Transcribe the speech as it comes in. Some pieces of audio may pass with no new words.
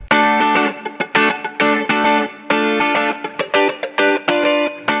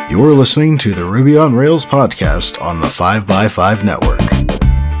You're listening to the Ruby on Rails podcast on the 5x5 network.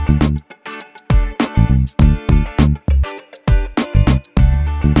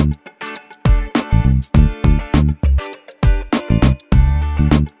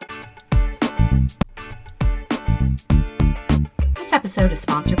 This episode is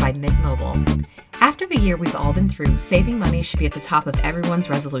sponsored by Mint Mobile. After the year we've all been through, saving money should be at the top of everyone's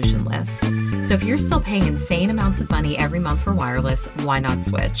resolution list. So if you're still paying insane amounts of money every month for wireless, why not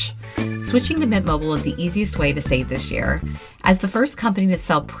switch? Switching to Mint Mobile is the easiest way to save this year. As the first company to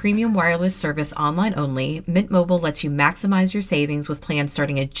sell premium wireless service online only, Mint Mobile lets you maximize your savings with plans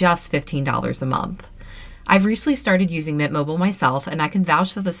starting at just $15 a month. I've recently started using Mint Mobile myself, and I can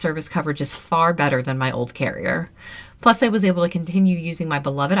vouch that the service coverage is far better than my old carrier. Plus, I was able to continue using my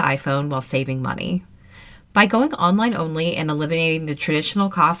beloved iPhone while saving money. By going online only and eliminating the traditional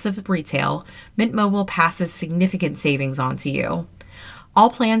costs of retail, Mint Mobile passes significant savings on to you. All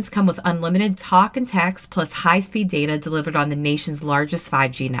plans come with unlimited talk and text plus high-speed data delivered on the nation's largest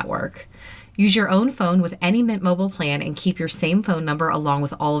 5G network. Use your own phone with any Mint Mobile plan and keep your same phone number along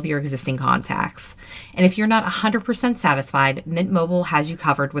with all of your existing contacts. And if you're not 100% satisfied, Mint Mobile has you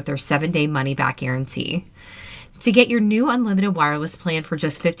covered with their 7-day money-back guarantee. To get your new unlimited wireless plan for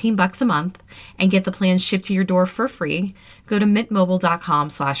just $15 a month and get the plan shipped to your door for free, go to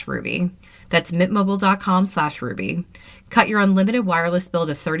mintmobile.com/Ruby. That's mintmobile.com/Ruby. Cut your unlimited wireless bill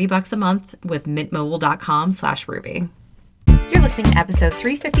to $30 a month with mintmobile.com/Ruby. You're listening to episode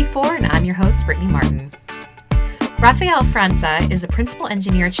 354, and I'm your host, Brittany Martin. Rafael França is a principal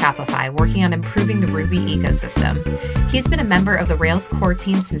engineer at Shopify working on improving the Ruby ecosystem. He's been a member of the Rails core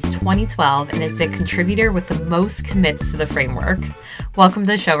team since 2012 and is the contributor with the most commits to the framework. Welcome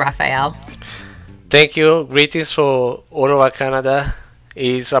to the show, Rafael. Thank you. Greetings from Ottawa, Canada.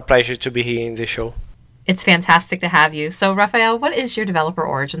 It's a pleasure to be here in the show. It's fantastic to have you. So, Rafael, what is your developer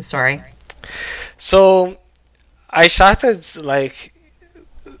origin story? So, I started,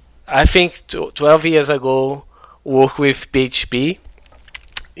 I think 12 years ago, work with PHP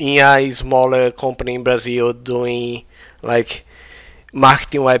in a smaller company in Brazil doing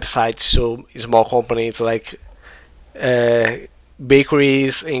marketing websites. So small companies like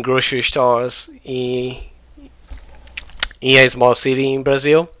bakeries and grocery stores in a small city in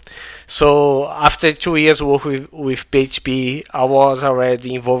Brazil. So after 2 years work with PHP, I was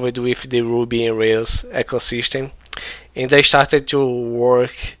already involved with the Ruby and Rails ecosystem, and I started to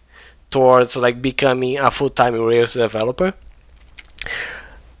work towards becoming a full-time Rails developer.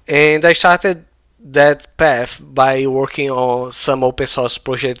 And I started that path by working on some open source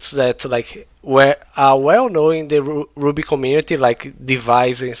projects that were well known in the Ruby community, like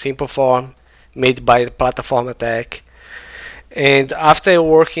Device and Simpleform, made by Platform Attack. And after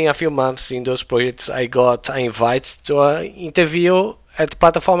working a few months in those projects, I got an invite to an interview at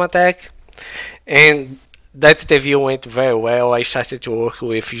Platform Attack, and that interview went very well. I started to work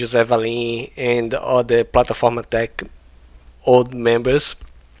with José Valim and other Platform Attack old members.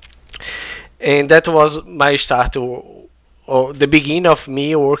 And that was my start, or the beginning of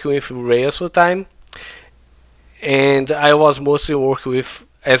me working with Rails full time. And I was mostly working with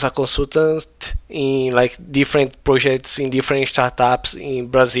as a consultant in different projects in different startups in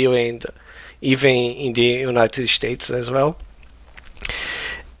Brazil and even in the United States as well.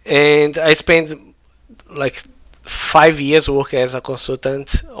 And I spent 5 years working as a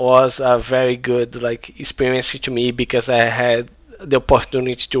consultant. Was a very good experience to me because I had the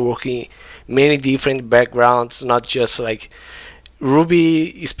opportunity to work in many different backgrounds, not just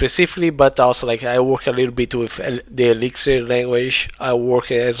Ruby specifically, but also I work a little bit with the Elixir language. I work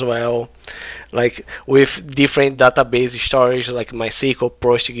as well with different database storage like MySQL,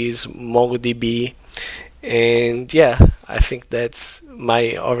 Portuguese, MongoDB, and yeah, I think that's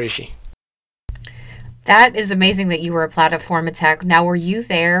my origin. That is amazing that you were a Platform Attack. Now, were you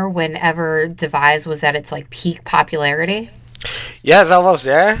there whenever Devise was at its peak popularity? Yes, I was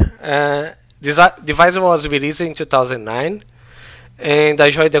there. Devise was released in 2009, and I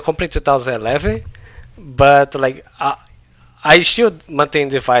joined the company in 2011. But I still maintain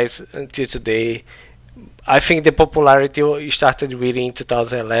Devise until today. I think the popularity started really in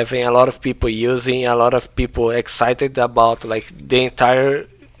 2011. A lot of people using, a lot of people excited about the entire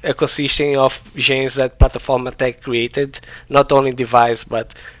ecosystem of gens that Platform Attack created, not only Device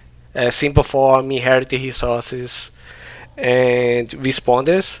but Simpleform, inherited resources, and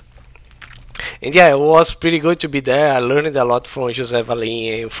responders. And yeah, it was pretty good to be there. I learned a lot from José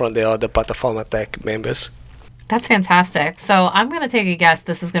Valim and from the other Platform Attack members. That's fantastic. So I'm going to take a guess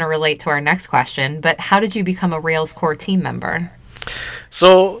this is going to relate to our next question, but how did you become a Rails core team member?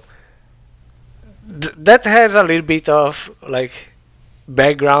 So that has a little bit of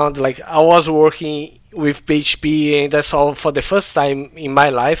background, like I was working with PHP, and that's all for the first time in my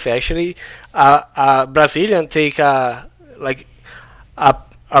life. Actually, a Brazilian take like a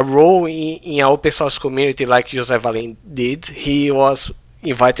a role in an open source community like José Valim did. He was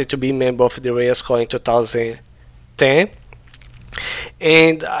invited to be member of the Rails Core in 2010.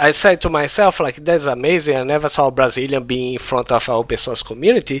 And I said to myself, like, that's amazing. I never saw a Brazilian being in front of an open source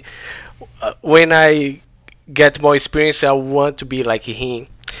community. When I get more experience, I want to be like him.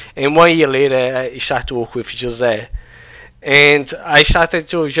 And 1 year later, I started to work with Jose. And I started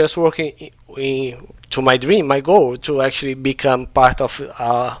to just working to my dream, my goal, to actually become part of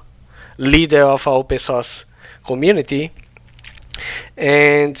a leader of an open source community.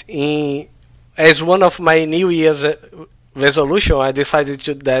 And as one of my New Year's resolution, I decided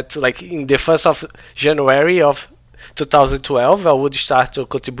that like in the 1st of January of 2012, I would start to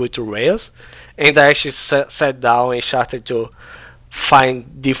contribute to Rails. And I actually sat down and started to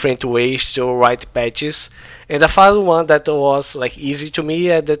find different ways to write patches. And I found one that was like easy to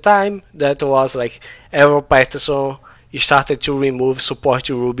me at the time. That was like Errol Patterson started to remove support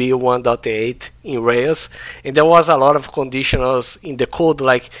to Ruby 1.8 in Rails, and there was a lot of conditionals in the code,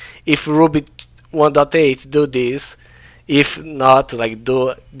 like if Ruby 1.8 do this, if not, like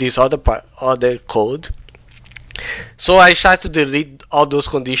do this other code. So I started to delete all those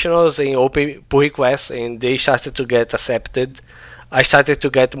conditionals and open pull requests, and they started to get accepted. I started to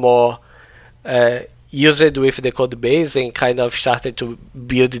get more used with the code base and kind of started to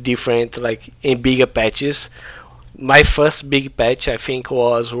build different like and bigger patches. My first big patch, I think,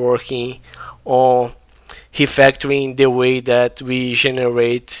 was working on refactoring the way that we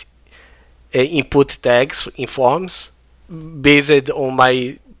generate input tags in forms. Based on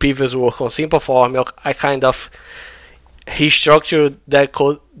my previous work on Simple Form, I kind of restructured that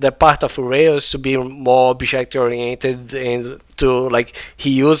code, that part of Rails, to be more object oriented and to like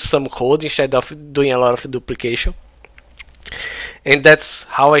reuse some code instead of doing a lot of duplication. And that's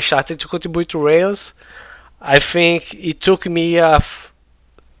how I started to contribute to Rails. I think it took me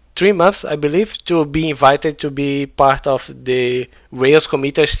 3 months, I believe, to be invited to be part of the Rails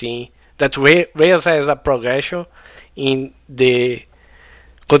committers team. That Rails has a progression in the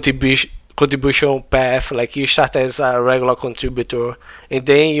contribution path. Like you start as a regular contributor, and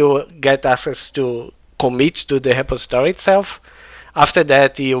then you get access to commit to the repository itself. After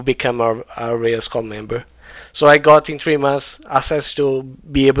that, you become a Rails core member. So I got in 3 months access to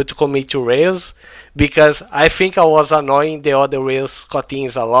be able to commit to Rails, because I think I was annoying the other Rails core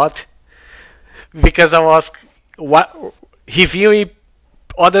teams a lot, because I was reviewing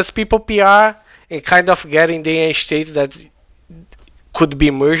others people PR and kind of getting the states that could be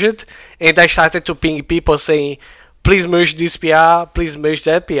merged, and I started to ping people saying, please merge this PR, please merge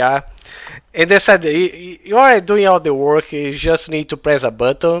that PR. And they said, you are doing all the work, you just need to press a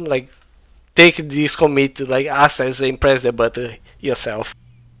button, like take this commit like access and press the button yourself.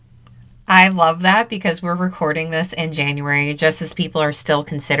 I love that, because we're recording this in January just as people are still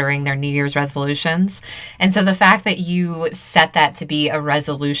considering their New Year's resolutions. And so the fact that you set that to be a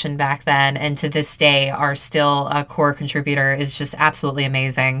resolution back then and to this day are still a core contributor is just absolutely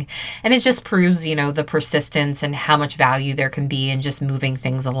amazing. And it just proves, the persistence and how much value there can be in just moving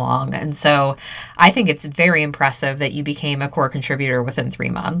things along. And so I think it's very impressive that you became a core contributor within 3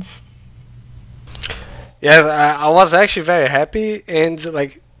 months. Yes, I was actually very happy, and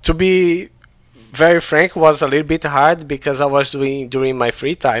like, to be very frank, was a little bit hard because I was doing during my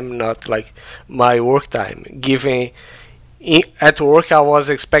free time, not like my work time. Given at work, I was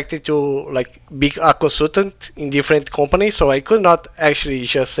expected to like be a consultant in different companies, so I could not actually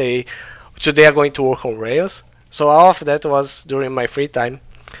just say today I'm going to work on Rails. So all of that was during my free time,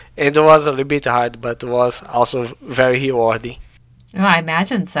 and it was a little bit hard, but it was also very rewarding. Oh, I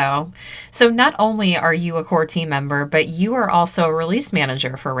imagine so. So not only are you a core team member, but you are also a release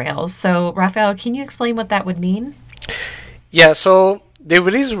manager for Rails. So Rafael, can you explain what that would mean? Yeah, so the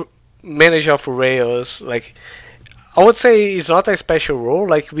release manager for Rails, like I would say, is not a special role.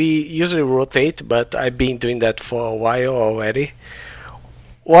 Like we usually rotate, but I've been doing that for a while already.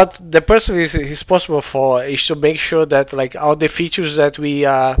 What the person is responsible for is to make sure that like all the features that we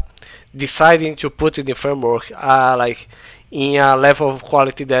are deciding to put in the framework are like in a level of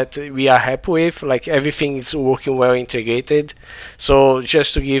quality that we are happy with, like everything is working well integrated. So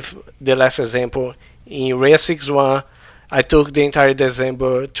just to give the last example, in Rails 6.1, I took the entire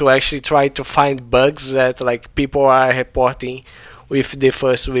December to actually try to find bugs that like people are reporting with the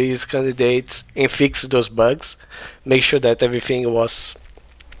first release candidates and fix those bugs, make sure that everything was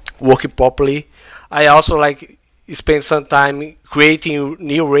working properly. I also like spent some time creating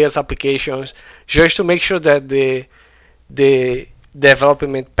new Rails applications just to make sure that the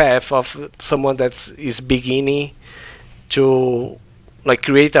development path of someone that is beginning to like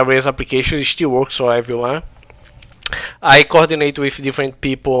create a Rails application. It still works for everyone. I coordinate with different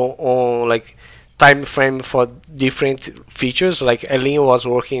people on like time frame for different features. Like Eileen was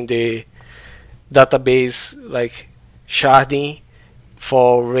working the database like sharding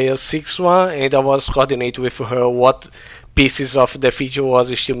for Rails 6.1, and I was coordinating with her what pieces of the feature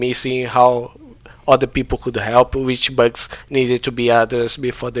was still missing, how other people could help, which bugs needed to be addressed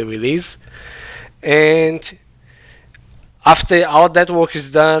before the release. And after all that work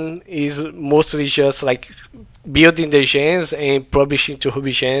is done, is mostly just like building the gens and publishing to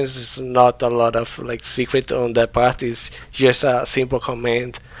Ruby gens. Is not a lot of like secret on that part. It's just a simple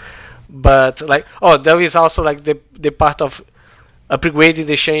command. But like, oh, there is also like the part of upgrading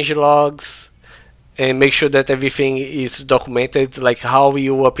the change logs and make sure that everything is documented. Like how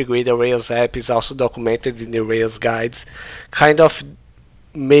you upgrade a Rails app is also documented in the Rails guides. Kind of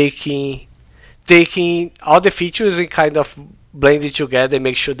taking all the features and kind of blend it together and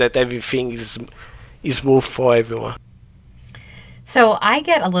make sure that everything is smooth for everyone. So I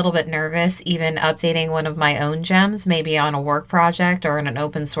get a little bit nervous even updating one of my own gems, maybe on a work project or in an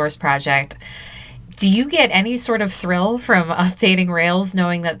open source project. Do you get any sort of thrill from updating Rails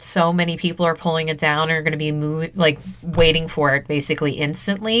knowing that so many people are pulling it down and are going to be waiting for it basically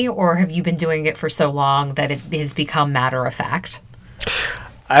instantly? Or have you been doing it for so long that it has become matter of fact?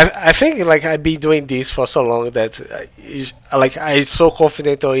 I think like I've been doing this for so long that I'm so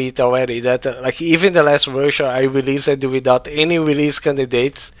confident on it already that like even the last version I released it without any release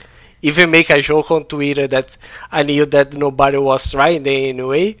candidates. Even make a joke on Twitter that I knew that nobody was trying it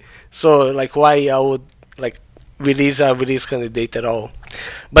anyway. So like why I would like release a release candidate at all.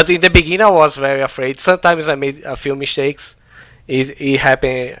 But in the beginning I was very afraid. Sometimes I made a few mistakes. It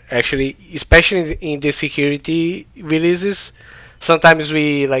happened actually, especially in the security releases. Sometimes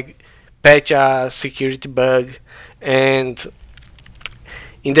we like patch a security bug, and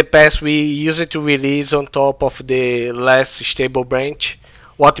in the past we used it to release on top of the last stable branch.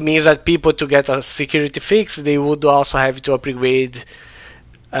 What means that people to get a security fix, they would also have to upgrade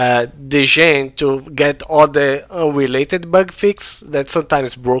the gen to get all the unrelated bug fix that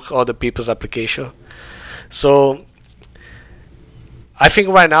sometimes broke other people's application. So I think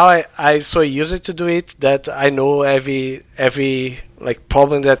right now I so used to do it that I know every like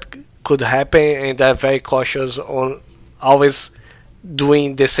problem that could happen, and I'm very cautious on always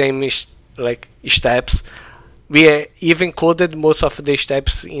doing the same like steps. We even coded most of the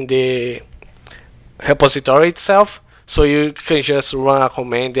steps in the repository itself, so you can just run a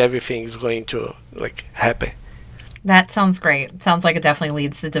command. Everything is going to like happen. That sounds great. Sounds like it definitely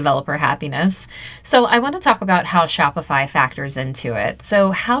leads to developer happiness. So I want to talk about how Shopify factors into it. So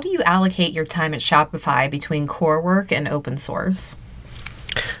how do you allocate your time at Shopify between core work and open source?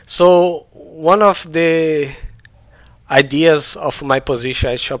 So one of the ideas of my position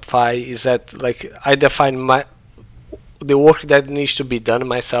at Shopify is that like I define the work that needs to be done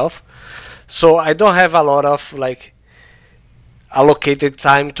myself. So I don't have a lot of like allocated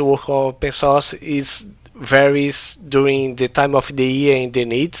time to work on open source. Is varies during the time of the year and the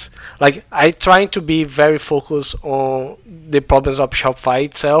needs. Like I try to be very focused on the problems of Shopify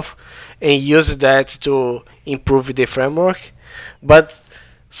itself and use that to improve the framework. But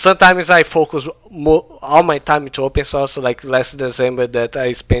sometimes I focus all my time to open source. Like last December, that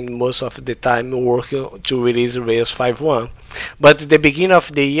I spent most of the time working to release Rails 5.1. But the beginning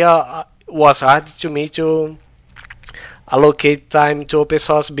of the year was hard to me to allocate time to open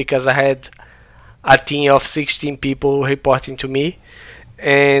source because I had a team of 16 people reporting to me,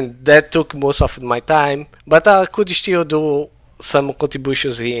 and that took most of my time, but I could still do some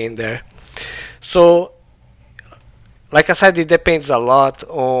contributions here and there. So like I said, it depends a lot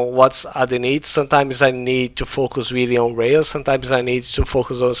on what's the needs. Sometimes I need to focus really on Rails, sometimes I need to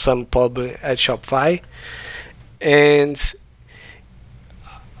focus on some problem at Shopify. And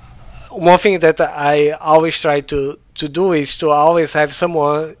one thing that I always try to do is to always have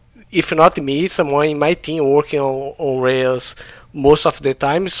someone, if not me, someone in my team working on Rails most of the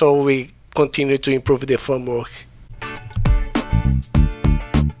time, so we continue to improve the framework.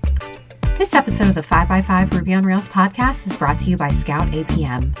 This episode of the 5x5 Ruby on Rails podcast is brought to you by Scout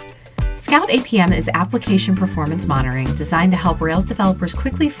APM. Scout APM is application performance monitoring designed to help Rails developers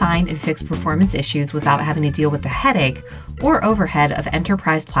quickly find and fix performance issues without having to deal with the headache or overhead of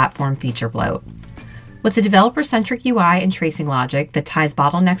enterprise platform feature bloat. With the developer-centric UI and tracing logic that ties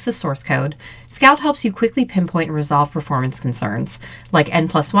bottlenecks to source code, Scout helps you quickly pinpoint and resolve performance concerns, like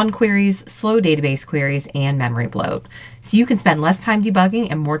N+1 queries, slow database queries, and memory bloat, so you can spend less time debugging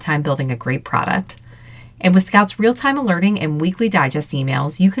and more time building a great product. And with Scout's real-time alerting and weekly digest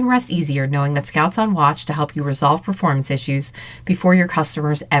emails, you can rest easier knowing that Scout's on watch to help you resolve performance issues before your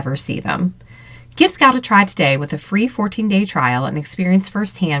customers ever see them. Give Scout a try today with a free 14-day trial and experience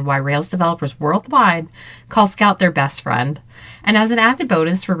firsthand why Rails developers worldwide call Scout their best friend. And as an added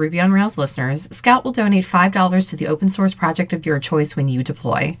bonus for Ruby on Rails listeners, Scout will donate $5 to the open source project of your choice when you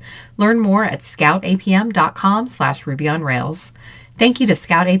deploy. Learn more at scoutapm.com/rubyonrails. Thank you to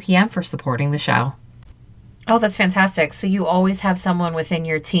Scout APM for supporting the show. Oh, that's fantastic. So you always have someone within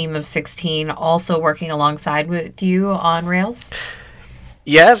your team of 16 also working alongside with you on Rails?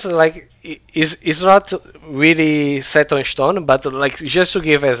 Yes, like it's not really set on stone, but like just to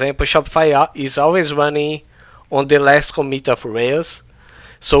give an example, Shopify is always running on the last commit of Rails.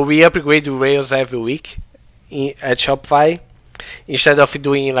 So we upgrade Rails every week at Shopify. Instead of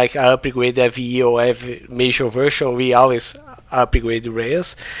doing like an upgrade every year or every major version, we always upgrade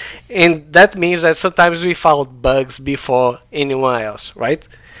Rails. And that means that sometimes we found bugs before anyone else, right?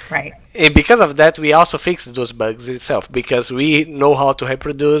 Right. And because of that, we also fix those bugs itself, because we know how to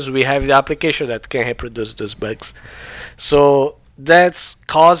reproduce. We have the application that can reproduce those bugs. So that's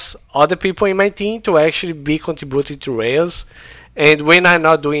caused other people in my team to actually be contributing to Rails. And when I'm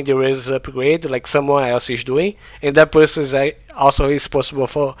not doing the Rails upgrade, like someone else is doing, and that person is also responsible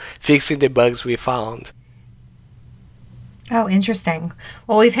for fixing the bugs we found. Oh, interesting.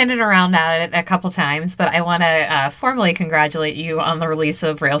 Well, we've hinted around at it a couple times, but I want to formally congratulate you on the release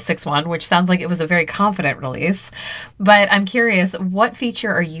of Rails 6.1, which sounds like it was a very confident release. But I'm curious, what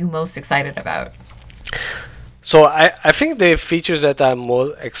feature are you most excited about? So I think the features that I'm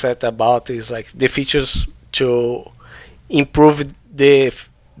more excited about is like the features to improve the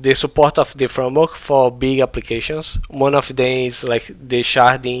support of the framework for big applications. One of them is like the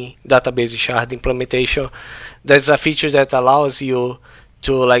sharding, database shard implementation. That's a feature that allows you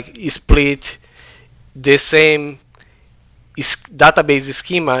to like split the same database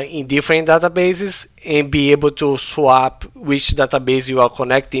schema in different databases and be able to swap which database you are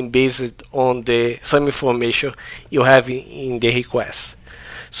connecting based on some information you have in the request.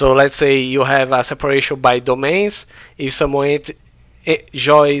 So let's say you have a separation by domains. If someone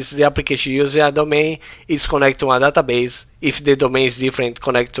joins the application using a domain, it's connected to a database. If the domain is different,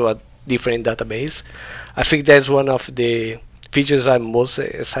 connect to a different database. I think that's one of the features I'm most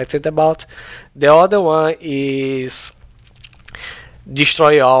excited about. The other one is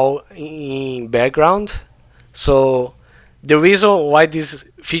destroy all in background. So the reason why this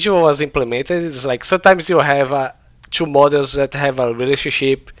feature was implemented is like sometimes you have two models that have a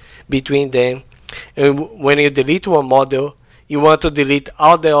relationship between them, and when you delete one model, you want to delete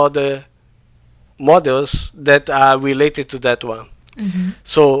all the other models that are related to that one. Mm-hmm.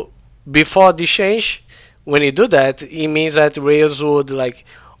 So before this change, when you do that, it means that Rails would like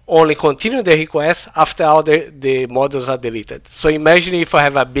only continue the request after all the models are deleted. So imagine if I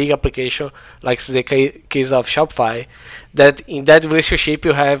have a big application, like the case of Shopify, that in that relationship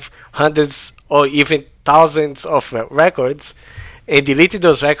you have hundreds or even thousands of records, and deleting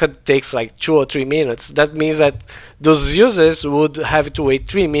those records takes like 2 or 3 minutes. That means that those users would have to wait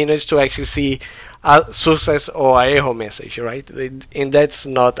 3 minutes to actually see a success or an error message, right? And that's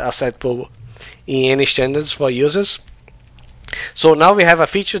not acceptable in any standards for users. So now we have a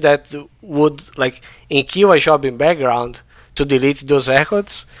feature that would like kill a job in background to delete those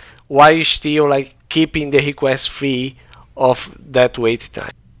records while still like keeping the request free of that wait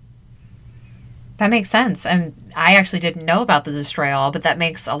time. That makes sense. And I actually didn't know about the destroy all, but that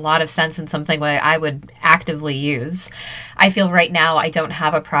makes a lot of sense and something that I would actively use. I feel right now I don't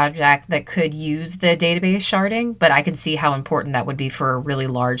have a project that could use the database sharding, but I can see how important that would be for really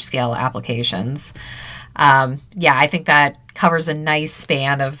large scale applications. I think that covers a nice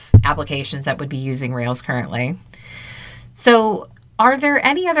span of applications that would be using Rails currently. So are there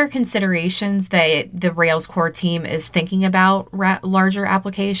any other considerations that the Rails core team is thinking about larger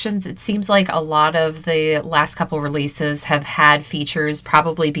applications? It seems like a lot of the last couple releases have had features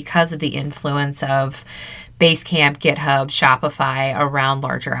probably because of the influence of Basecamp, GitHub, Shopify around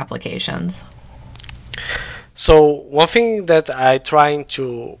larger applications. So one thing that I'm trying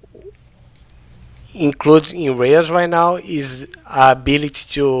to include in Rails right now is ability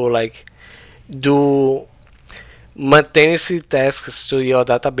to like do maintenance tasks to your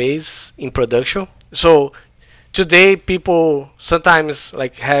database in production. So today people sometimes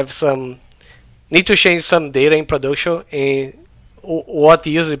like need to change some data in production, and what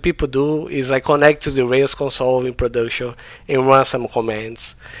usually people do is like connect to the Rails console in production and run some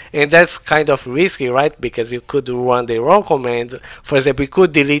commands. And that's kind of risky, right? Because you could run the wrong command. For example, you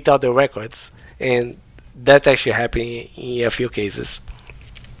could delete all the records, and that actually happened in a few cases.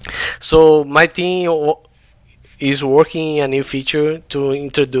 So my team is working a new feature to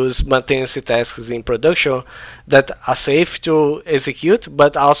introduce maintenance tasks in production that are safe to execute,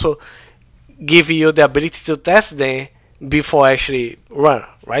 but also give you the ability to test them before actually run,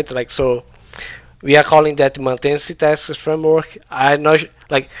 right? Like, so we are calling that maintenance tasks framework. I'm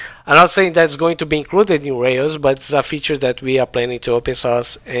not saying that's going to be included in Rails, but it's a feature that we are planning to open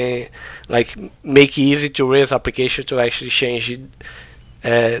source and like make it easy to Rails application to actually change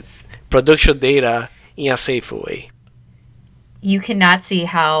production data in a safe way. You cannot see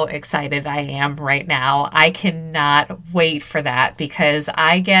how excited I am right now. I cannot wait for that because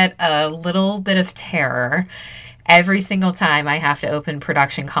I get a little bit of terror every single time I have to open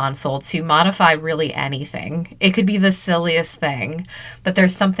Production Console to modify really anything. It could be the silliest thing, but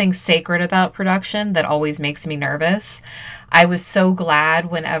there's something sacred about production that always makes me nervous. I was so glad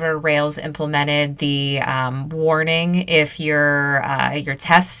whenever Rails implemented the warning if your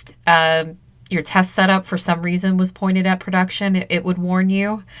test setup for some reason was pointed at production, it would warn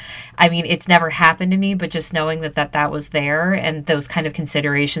you. I mean, it's never happened to me, but just knowing that was there and those kind of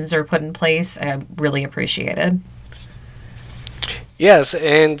considerations are put in place, I really appreciated. Yes,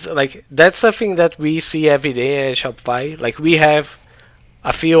 and like that's something that we see every day at Shopify. Like we have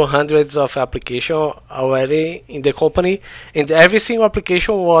a few hundreds of applications already in the company, and every single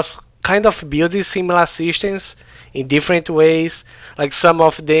application was kind of building similar systems in different ways. Like some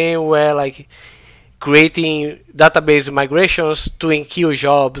of them were like creating database migrations to enqueue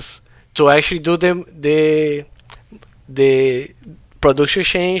jobs to actually do the production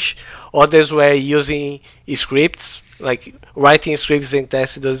change. Others were using scripts, like writing scripts and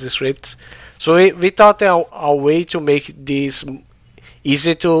testing those scripts. So we thought a way to make this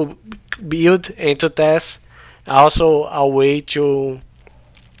easy to build and to test, also a way to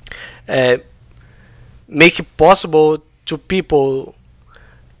make it possible to people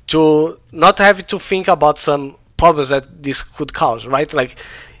to not have to think about some problems that this could cause, right? Like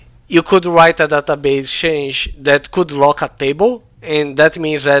you could write a database change that could lock a table, and that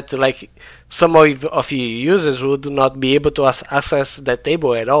means that like some of your users would not be able to access that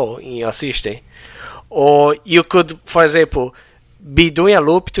table at all in your system. Or you could, for example, be doing a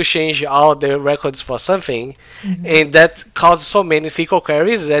loop to change all the records for something, and that caused so many SQL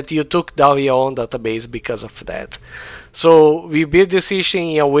queries that you took down your own database because of that. So we build the system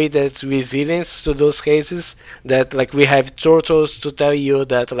in a way that's resilient to those cases, that like we have turtles to tell you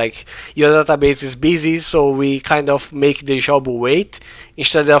that like your database is busy, so we kind of make the job wait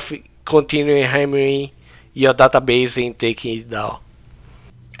instead of continuing hammering your database and taking it down.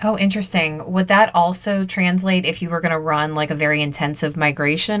 Oh, interesting. Would that also translate if you were going to run like a very intensive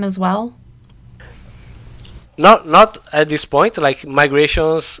migration as well? Not at this point. Like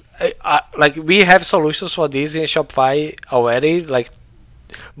migrations, like we have solutions for this in Shopify already. Like,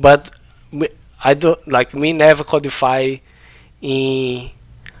 but we never codify in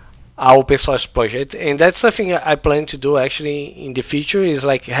our open source project, and that's something I plan to do actually in the future. Is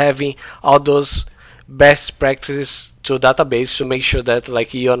like having all those best practices to database to make sure that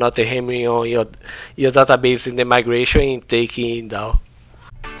like you're not hammering on your database in the migration and taking it down.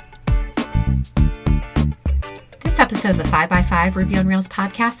 This episode of the 5x5 Ruby on Rails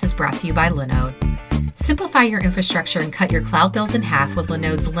podcast is brought to you by Linode. Simplify your infrastructure and cut your cloud bills in half with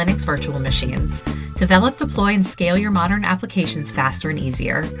Linode's Linux virtual machines. Develop, deploy, and scale your modern applications faster and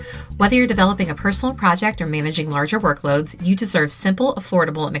easier. Whether you're developing a personal project or managing larger workloads, you deserve simple,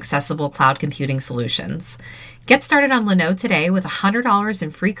 affordable, and accessible cloud computing solutions. Get started on Linode today with $100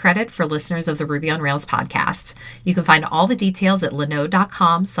 in free credit for listeners of the Ruby on Rails podcast. You can find all the details at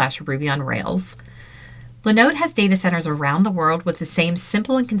linode.com/rubyonrails. Linode has data centers around the world with the same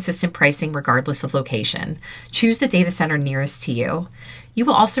simple and consistent pricing regardless of location. Choose the data center nearest to you. You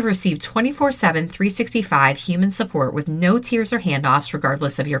will also receive 24/7, 365 human support with no tiers or handoffs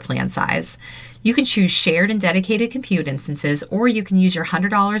regardless of your plan size. You can choose shared and dedicated compute instances, or you can use your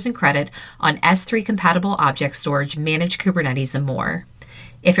 $100 in credit on S3 compatible object storage, managed Kubernetes, and more.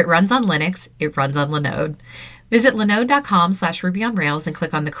 If it runs on Linux, it runs on Linode. Visit linode.com/rubyonrails and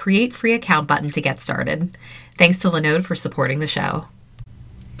click on the Create Free Account button to get started. Thanks to Linode for supporting the show.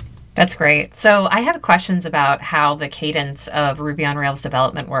 That's great. So I have questions about how the cadence of Ruby on Rails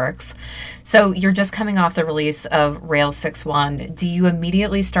development works. So you're just coming off the release of Rails 6.1. Do you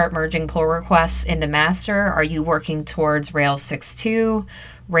immediately start merging pull requests into master? Are you working towards Rails 6.2,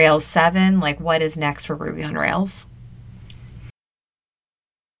 Rails 7? Like what is next for Ruby on Rails?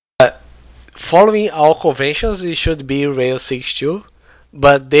 Following our conventions, it should be Rails 6.2,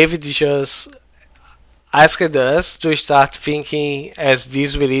 but David just asked us to start thinking as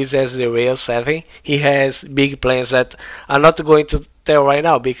this release as the Rails 7. He has big plans that I'm not going to tell right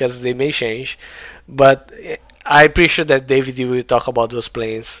now because they may change, but I'm pretty sure that David will talk about those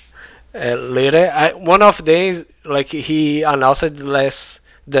plans later. One of days, like he announced last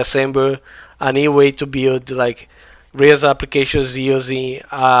December, a new way to build like Rails applications using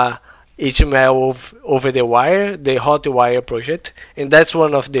HTML over the wire, the Hotwire project, and that's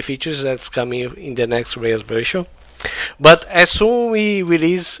one of the features that's coming in the next Rails version. But as soon we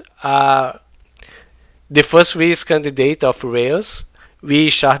release the first release candidate of Rails, we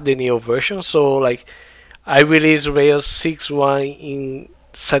start the new version. So like I released Rails 6.1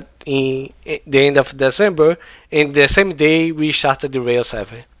 in the end of December, and the same day we started the Rails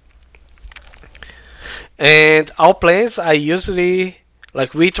 7. And our plans are usually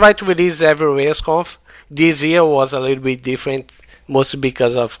like we try to release every RailsConf. This year was a little bit different, mostly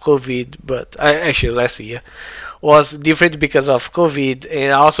because of COVID, but actually last year was different because of COVID,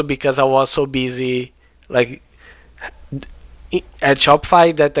 and also because I was so busy like at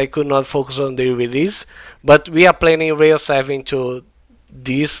Shopify that I could not focus on the release. But we are planning Rails 7 to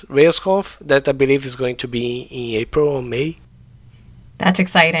this RailsConf that I believe is going to be in April or May. That's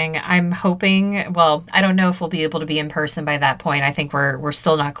exciting. I'm hoping, well, I don't know if we'll be able to be in person by that point. I think we're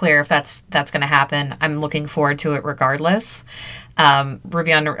still not clear if that's going to happen. I'm looking forward to it regardless.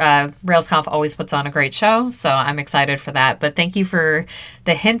 Ruby on RailsConf always puts on a great show, so I'm excited for that. But thank you for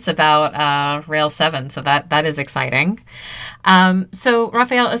the hints about Rails 7, so that is exciting. So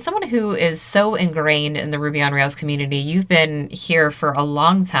Rafael, as someone who is so ingrained in the Ruby on Rails community, you've been here for a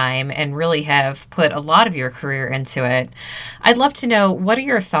long time and really have put a lot of your career into it. I'd love to know, what are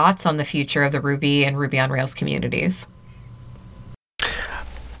your thoughts on the future of the Ruby and Ruby on Rails communities?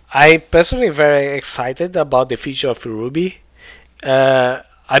 I personally very excited about the future of Ruby.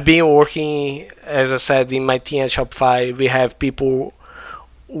 I've been working, as I said, in my team at Shopify. We have people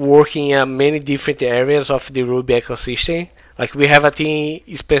working in many different areas of the Ruby ecosystem. Like we have a team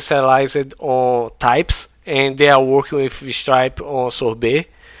specialized on types, and they are working with Stripe on Sorbet,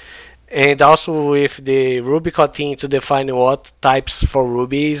 and also with the Ruby core team to define what types for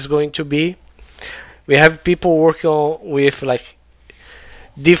Ruby is going to be. We have people working with like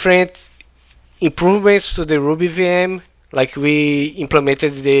different improvements to the Ruby VM. Like we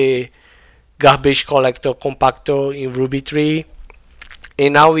implemented the garbage collector compactor in Ruby 3,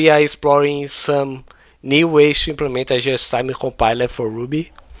 and now we are exploring some new ways to implement a just-time compiler for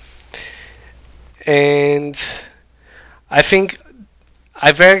Ruby. And I think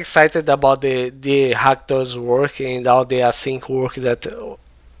I'm very excited about the hackers work and all the async work that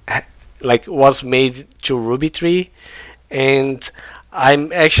like was made to Ruby 3, and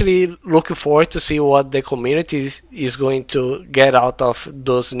I'm actually looking forward to see what the community is going to get out of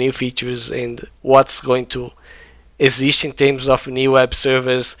those new features and what's going to exist in terms of new web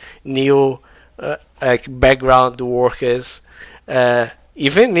servers, new like background workers,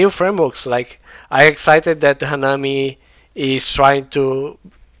 even new frameworks. Like I'm excited that Hanami is trying to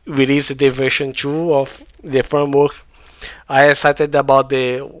release the version 2 of the framework. I'm excited about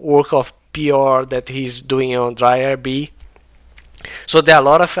the work of PR that he's doing on DryRB. So there are a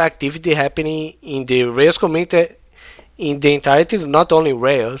lot of activity happening in the Rails community in the entirety, not only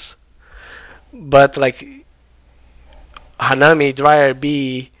Rails, but like Hanami,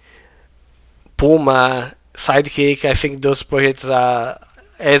 DryRB, Puma, Sidekick. I think those projects are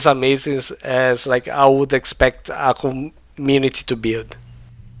as amazing as like I would expect a community to build.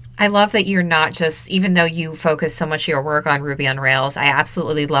 I love that you're not just, even though you focus so much of your work on Ruby on Rails, I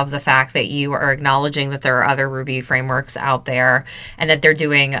absolutely love the fact that you are acknowledging that there are other Ruby frameworks out there and that they're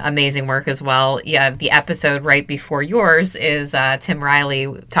doing amazing work as well. Yeah, the episode right before yours is Tim Riley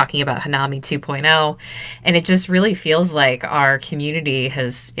talking about Hanami 2.0, and it just really feels like our community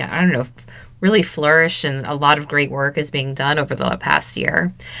has, I don't know, really flourished, and a lot of great work is being done over the past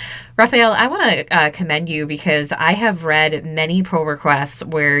year. Rafael, I want to commend you because I have read many pull requests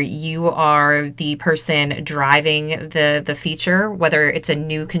where you are the person driving the feature, whether it's a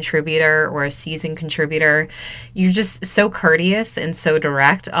new contributor or a seasoned contributor. You're just so courteous and so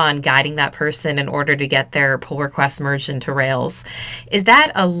direct on guiding that person in order to get their pull request merged into Rails. Is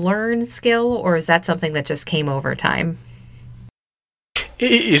that a learned skill, or is that something that just came over time?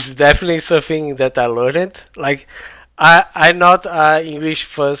 It's definitely something that I learned. Like I'm not an English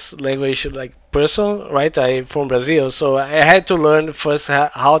first language like person, right? I'm from Brazil, so I had to learn first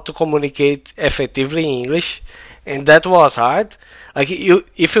how to communicate effectively in English, and that was hard. Like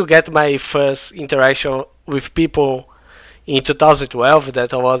if you get my first interaction with people in 2012,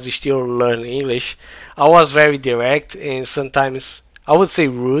 that I was still learning English, I was very direct and sometimes I would say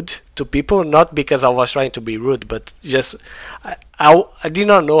rude to people, not because I was trying to be rude, but just I did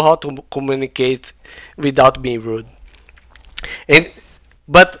not know how to communicate without being rude.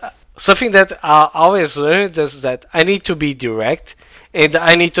 But something that I always learned is that I need to be direct and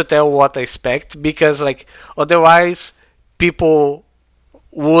I need to tell what I expect, because like otherwise people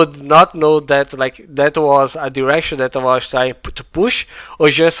would not know that like that was a direction that I was trying to push or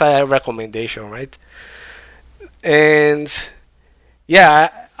just a recommendation, right? And yeah,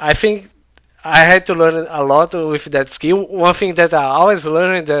 I think I had to learn a lot with that skill. One thing that I always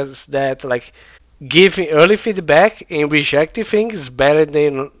learned is that like giving early feedback and rejecting things is better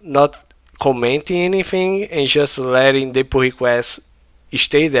than not commenting anything and just letting the pull request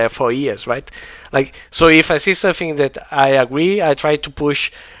stay there for years, right? Like, so if I see something that I agree, I try to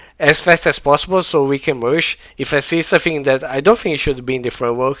push as fast as possible so we can merge. If I see something that I don't think should be in the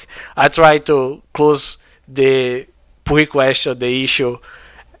framework, I try to close the pull request or the issue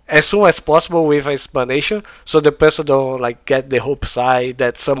as soon as possible with an explanation, so the person don't like get the hope side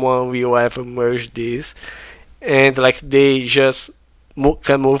that someone will ever merge this, and like they just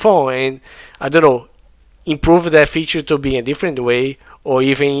can move on and I don't know, improve that feature to be a different way, or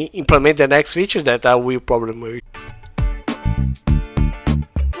even implement the next feature that I will probably merge.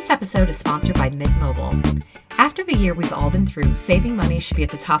 This episode is sponsored by Mint Mobile. After the year we've all been through, saving money should be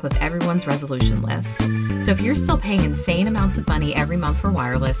at the top of everyone's resolution list. So if you're still paying insane amounts of money every month for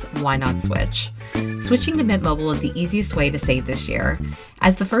wireless, why not switch? Switching to Mint Mobile is the easiest way to save this year.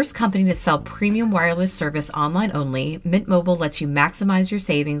 As the first company to sell premium wireless service online only, Mint Mobile lets you maximize your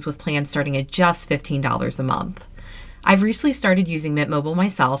savings with plans starting at just $15 a month. I've recently started using Mint Mobile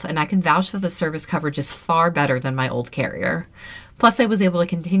myself, and I can vouch that the service coverage is far better than my old carrier. Plus, I was able to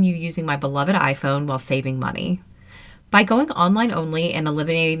continue using my beloved iPhone while saving money. By going online only and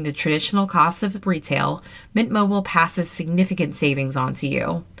eliminating the traditional costs of retail, Mint Mobile passes significant savings on to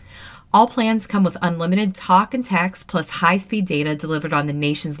you. All plans come with unlimited talk and text plus high-speed data delivered on the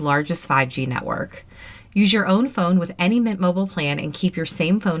nation's largest 5G network. Use your own phone with any Mint Mobile plan and keep your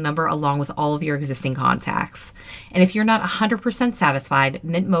same phone number along with all of your existing contacts. And if you're not 100% satisfied,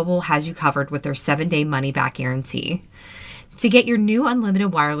 Mint Mobile has you covered with their 7-day money-back guarantee. To get your new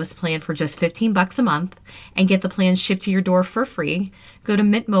unlimited wireless plan for just $15 a month and get the plan shipped to your door for free, go to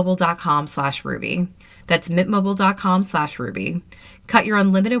mintmobile.com/Ruby. That's mintmobile.com/Ruby. Cut your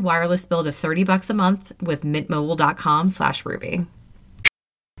unlimited wireless bill to $30 a month with mintmobile.com/Ruby.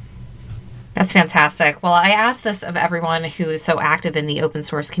 That's fantastic. Well, I asked this of everyone who is so active in the open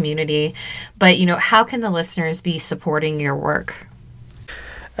source community, but how can the listeners be supporting your work?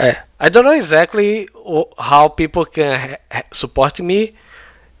 I don't know exactly how people can support me,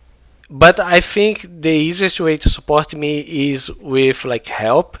 but I think the easiest way to support me is with like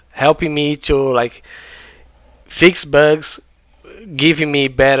helping me to like fix bugs, giving me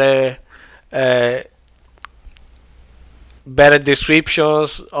better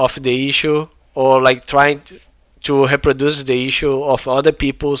descriptions of the issue, or like trying to reproduce the issue of other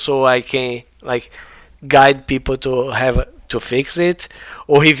people so I can like guide people to fix it,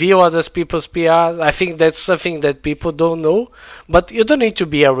 or review other people's PRs. I think that's something that people don't know, but you don't need to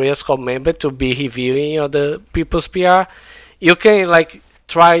be a Rails core member to be reviewing other people's PR. You can like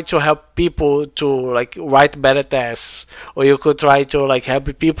try to help people to like write better tests, or you could try to like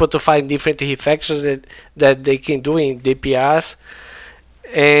help people to find different refactors that they can do in DPRs.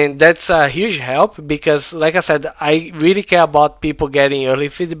 And that's a huge help because, like I said, I really care about people getting early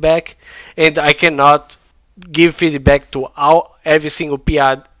feedback, and I cannot give feedback to every single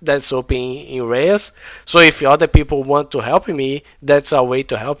PR that's open in Rails. So if other people want to help me, that's a way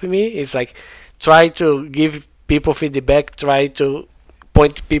to help me. It's like try to give people feedback, try to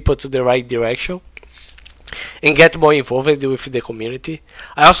point people to the right direction, and get more involved with the community.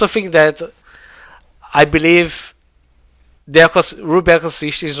 I also think that I believe the Ruby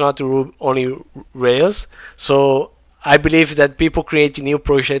ecosystem is not only Rails, so I believe that people create new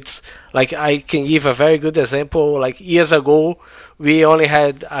projects. Like I can give a very good example. Like years ago, we only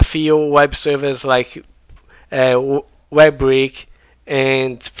had a few web servers like WebBrick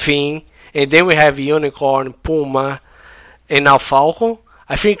and Thing, and then we have Unicorn, Puma, and now Falcon.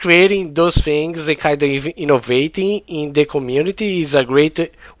 I think creating those things and kind of innovating in the community is a great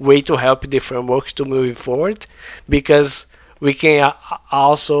way to help the framework to move forward, because we can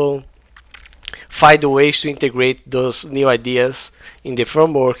also find ways to integrate those new ideas in the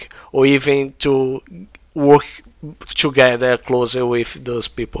framework, or even to work together closer with those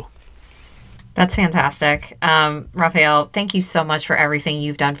people. That's fantastic. Rafael, thank you so much for everything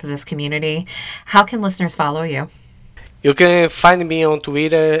you've done for this community. How can listeners follow you? You can find me on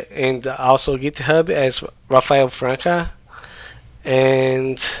Twitter and also GitHub as Rafael Franca.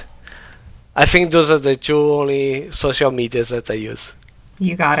 And I think those are the two only social medias that I use.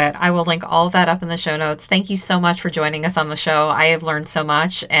 You got it. I will link all of that up in the show notes. Thank you so much for joining us on the show. I have learned so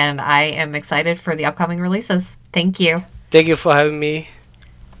much, and I am excited for the upcoming releases. Thank you. Thank you for having me.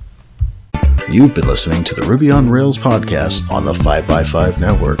 You've been listening to the Ruby on Rails podcast on the 5x5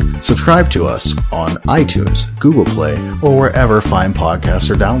 network. Subscribe to us on iTunes, Google Play, or wherever fine podcasts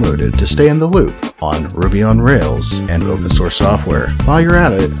are downloaded to stay in the loop on Ruby on Rails and open source software. While you're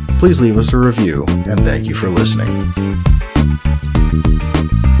at it, please leave us a review, and thank you for listening.